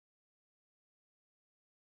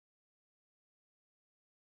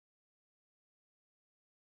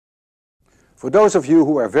For those of you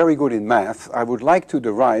who are very good in math, I would like to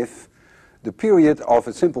derive the period of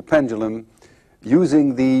a simple pendulum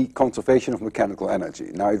using the conservation of mechanical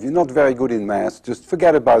energy. Now, if you're not very good in math, just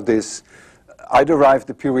forget about this. I derived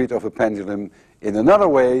the period of a pendulum in another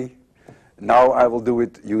way. Now I will do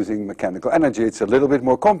it using mechanical energy. It's a little bit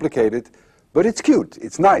more complicated, but it's cute.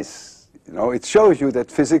 It's nice. You know, it shows you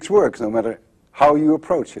that physics works no matter how you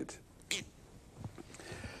approach it.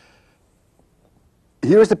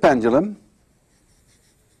 Here is the pendulum.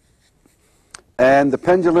 And the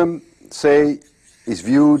pendulum, say, is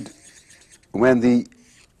viewed when the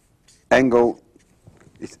angle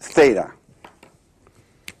is theta.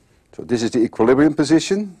 So this is the equilibrium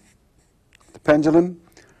position, the pendulum,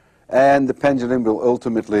 and the pendulum will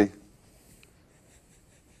ultimately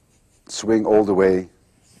swing all the way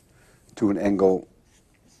to an angle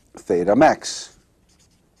theta max.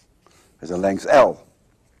 There's a length L.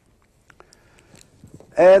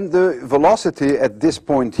 And the velocity at this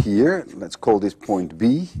point here, let's call this point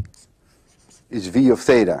B, is v of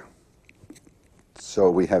theta.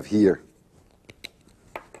 So we have here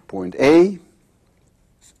point A,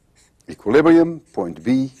 equilibrium, point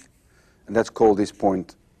B, and let's call this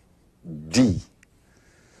point D.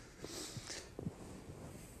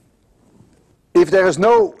 If there is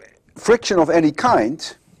no friction of any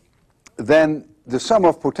kind, then the sum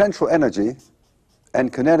of potential energy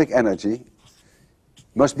and kinetic energy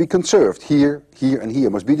must be conserved. Here, here, and here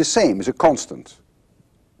must be the same, is a constant.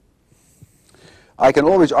 I can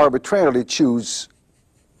always arbitrarily choose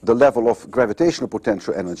the level of gravitational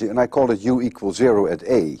potential energy, and I call it U equals 0 at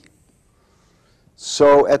A.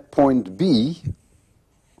 So at point B,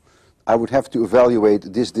 I would have to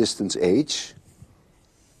evaluate this distance h.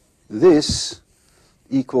 This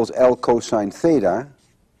equals L cosine theta.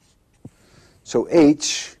 So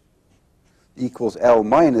h equals L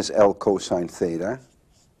minus L cosine theta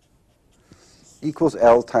equals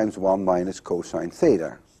L times 1 minus cosine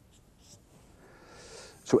theta.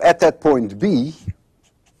 So at that point B,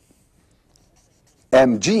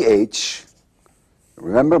 mgh,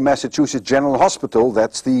 remember Massachusetts General Hospital,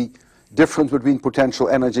 that's the difference between potential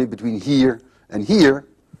energy between here and here,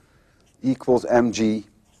 equals mg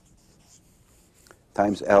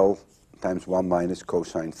times L times 1 minus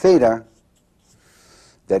cosine theta.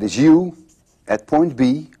 That is U at point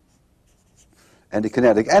B, and the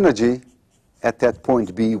kinetic energy at that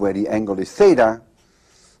point B where the angle is theta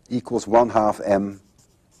equals 1/2 m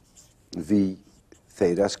v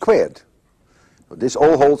theta squared. So this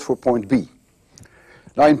all holds for point B.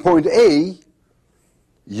 Now in point A,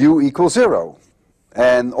 U equals 0,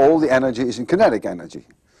 and all the energy is in kinetic energy.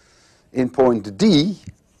 In point D,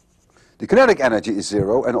 the kinetic energy is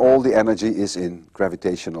 0, and all the energy is in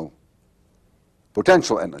gravitational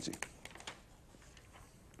potential energy.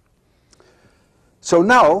 So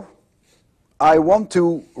now I want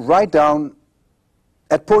to write down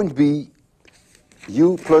at point B,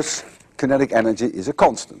 U plus kinetic energy is a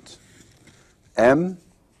constant. M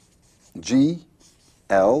G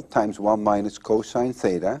L times 1 minus cosine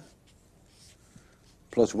theta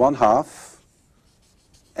plus 1/2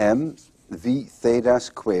 m v theta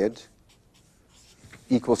squared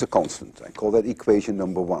equals a constant. I call that equation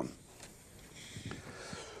number 1.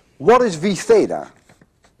 What is v theta?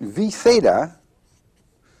 V theta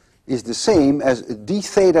is the same as d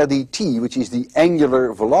theta dt, which is the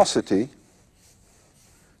angular velocity,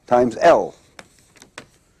 times L.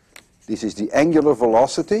 This is the angular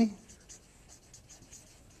velocity,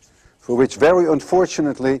 for which very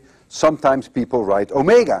unfortunately sometimes people write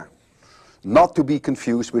omega, not to be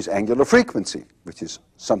confused with angular frequency, which is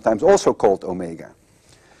sometimes also called omega.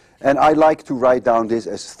 And I like to write down this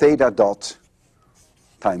as theta dot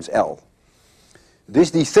times L.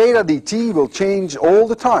 This d theta dt will change all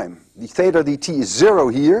the time. D theta dt is 0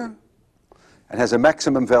 here and has a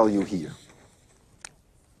maximum value here.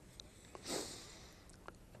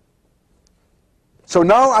 So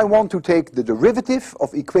now I want to take the derivative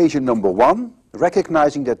of equation number 1,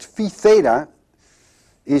 recognizing that phi theta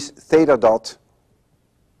is theta dot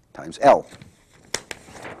times L.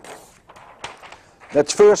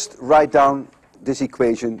 Let's first write down this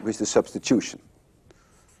equation with the substitution.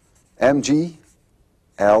 Mg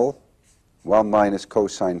L 1 minus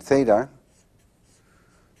cosine theta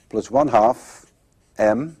plus 1/2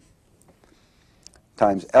 m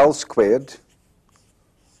times L squared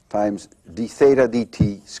times d theta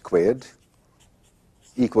dt squared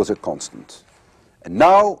equals a constant. And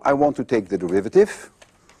now I want to take the derivative.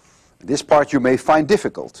 This part you may find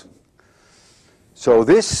difficult. So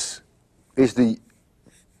this is the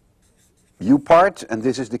u part, and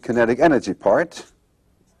this is the kinetic energy part.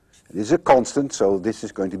 This is a constant, so this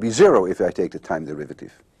is going to be 0 if I take the time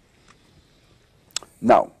derivative.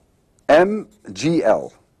 Now,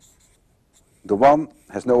 MGL, the one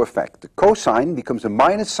has no effect. The cosine becomes a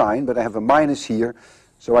minus sign, but I have a minus here,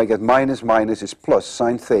 so I get minus minus is plus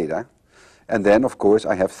sine theta. And then, of course,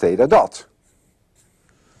 I have theta dot.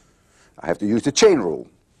 I have to use the chain rule.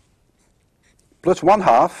 Plus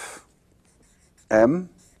 1/2 m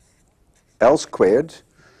L squared.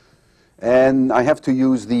 And I have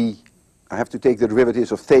to take the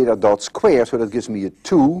derivatives of theta dot squared, so that gives me a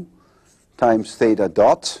 2 times theta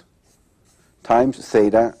dot times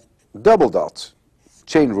theta double dot.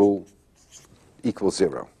 Chain rule equals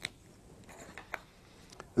 0.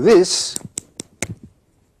 This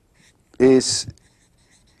is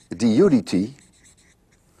du dt,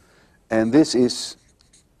 and this is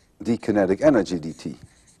the kinetic energy dt.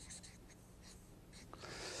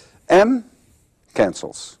 M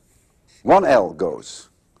cancels. 1L goes.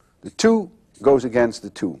 The 2 goes against the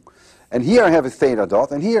 2. And here I have a theta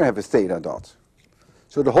dot, and here I have a theta dot.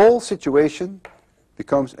 So the whole situation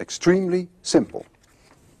becomes extremely simple.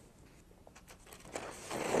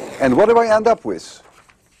 And what do I end up with?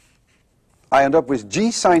 I end up with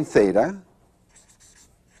G sine theta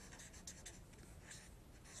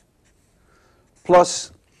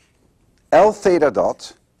plus L theta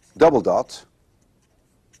dot, double dot,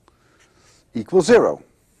 equals 0.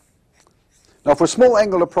 Now for small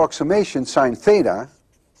angular approximation, sine theta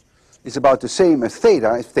is about the same as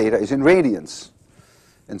theta if theta is in radians.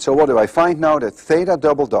 And so what do I find now? That theta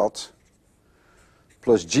double dot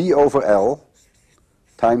plus G over L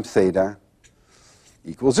times theta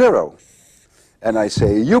equals 0. And I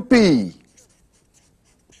say, UP.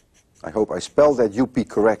 I hope I spelled that UP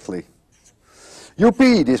correctly. UP,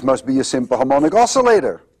 this must be a simple harmonic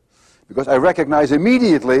oscillator, because I recognize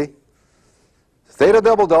immediately theta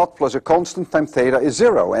double dot plus a constant times theta is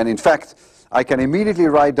 0. And in fact, I can immediately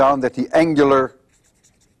write down that the angular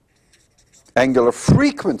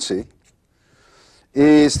frequency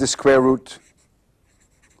is the square root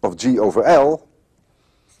of G over L,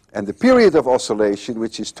 and the period of oscillation,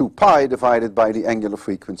 which is 2 pi divided by the angular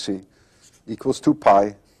frequency, equals 2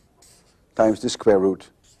 pi times the square root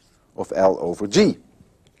of L over G.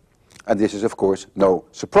 And this is, of course, no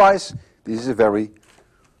surprise. This is a very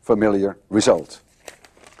familiar result.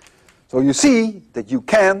 So you see that you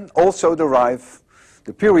can also derive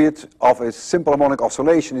the period of a simple harmonic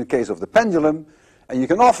oscillation in the case of the pendulum, and you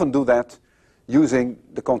can often do that using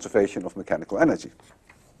the conservation of mechanical energy.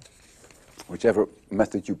 Whichever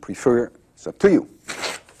method you prefer, it's up to you.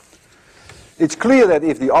 It's clear that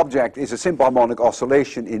if the object is a simple harmonic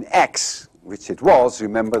oscillation in X, which it was,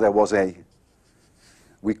 remember there was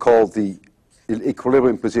we called the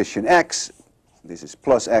equilibrium position X, this is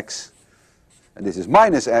plus X, and this is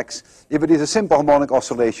minus X. If it is a simple harmonic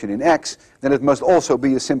oscillation in X, then it must also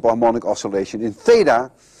be a simple harmonic oscillation in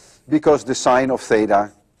theta, because the sine of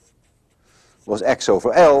theta was X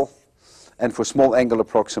over L, and for small angular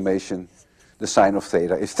approximation, the sine of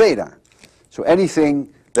theta is theta. So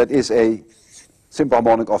anything that is a simple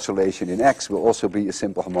harmonic oscillation in X will also be a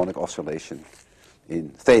simple harmonic oscillation in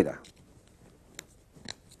theta.